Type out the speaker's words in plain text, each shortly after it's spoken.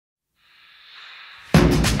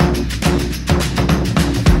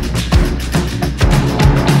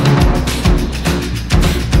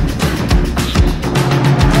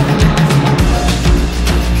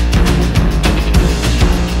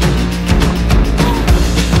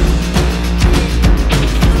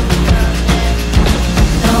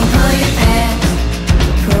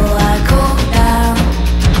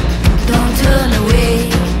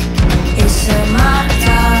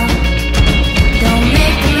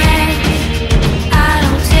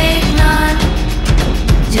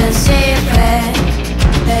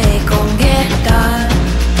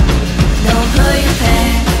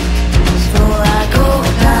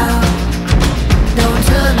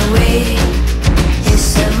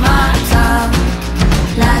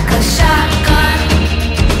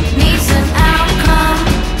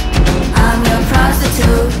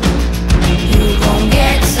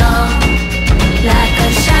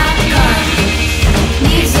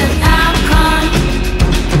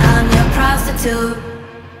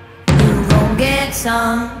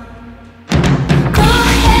some. Go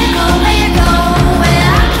ahead, go where you go, where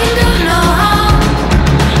I can do no harm.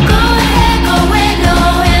 Go ahead, go where you go,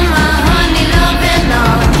 in my honey loving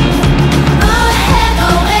arms. Go ahead, go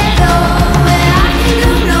where you go, where I can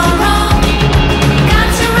do no wrong. Got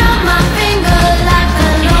you round my finger like a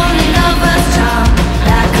lonely lover's charm,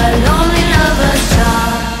 like a lonely lover's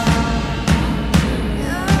charm.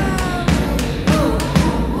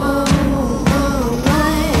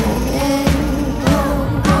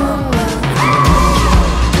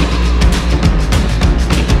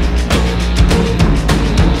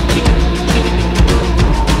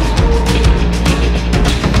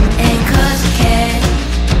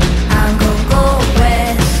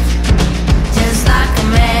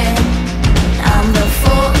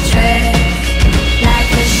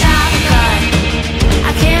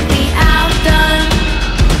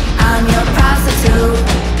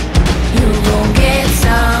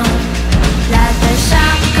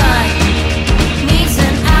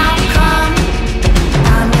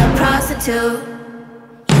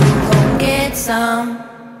 You gon' get some.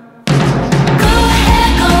 Go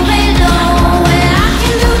ahead, go way low, where I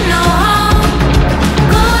can do no harm.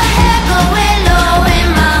 Go ahead, go way low, in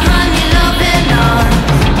my honey loving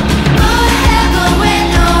arms. Go ahead, go way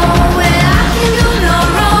low, where I can do no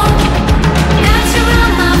wrong. Got you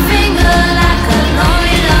round my finger like a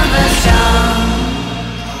lonely lover's charm.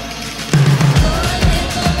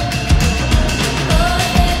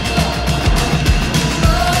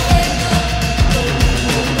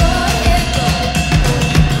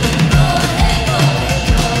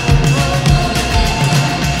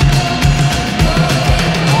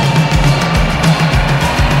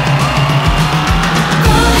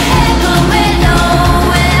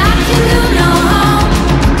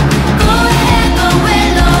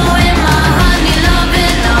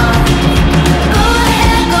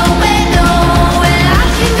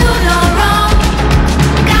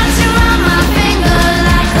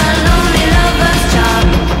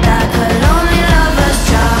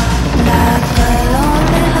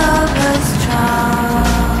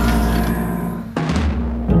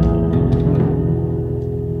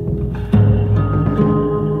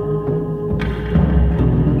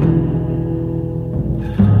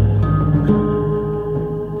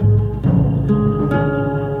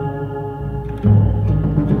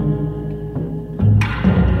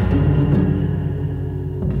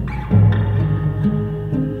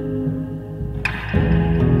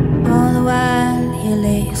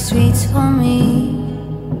 Streets for me,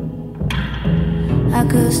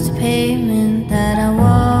 across the pavement that I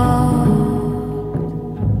walked.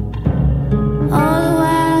 All the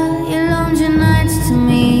while you loaned your nights to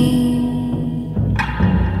me.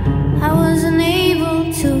 I wasn't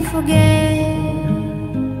able to forget,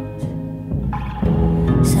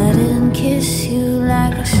 so I didn't kiss you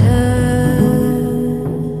like I should,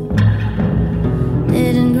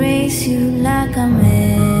 didn't grace you like I meant.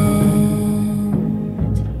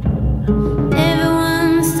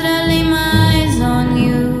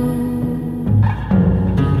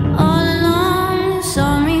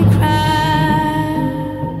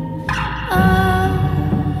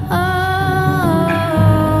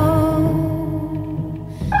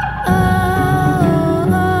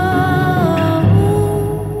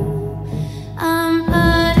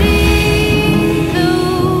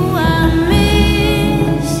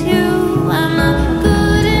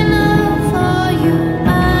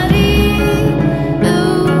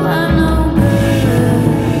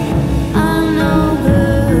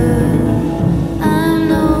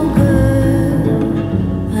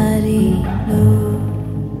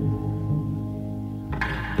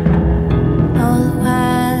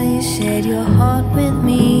 Your heart with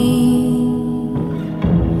me,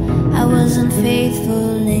 I wasn't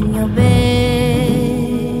faithful in your bed.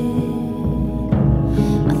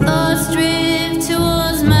 My thoughts drift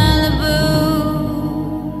towards Malibu,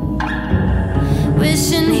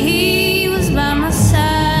 wishing he was by my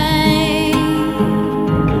side.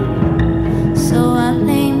 So I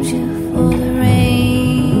blamed you for the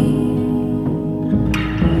rain,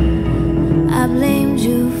 I blamed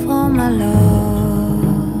you for my love.